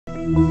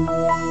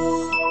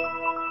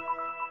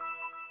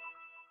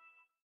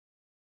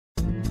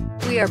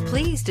We are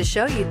pleased to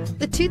show you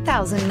the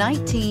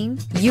 2019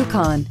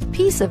 Yukon.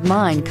 Peace of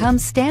mind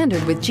comes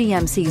standard with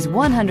GMC's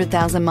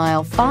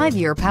 100,000-mile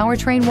 5-year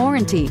powertrain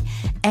warranty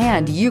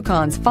and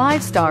Yukon's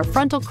 5-star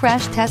frontal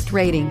crash test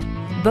rating.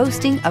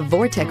 Boasting a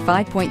Vortec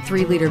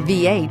 5.3-liter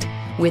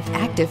V8 with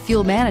active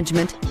fuel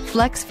management,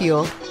 flex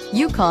fuel,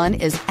 Yukon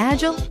is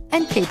agile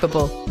and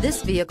capable.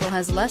 This vehicle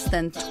has less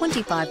than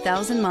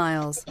 25,000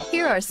 miles.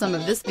 Here are some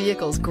of this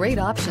vehicle's great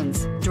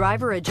options: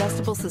 driver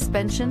adjustable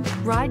suspension,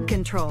 ride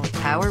control,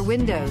 power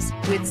windows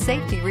with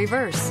safety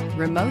reverse,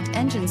 remote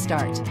engine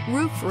start,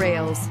 roof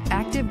rails,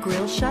 active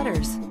grille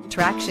shutters,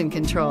 traction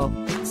control,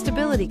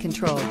 stability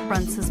control,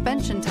 front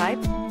suspension type,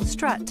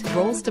 strut,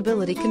 roll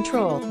stability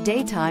control,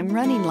 daytime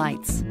running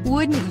lights.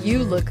 Wouldn't you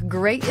look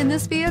great in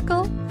this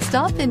vehicle?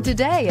 Stop in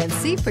today and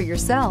see for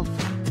yourself.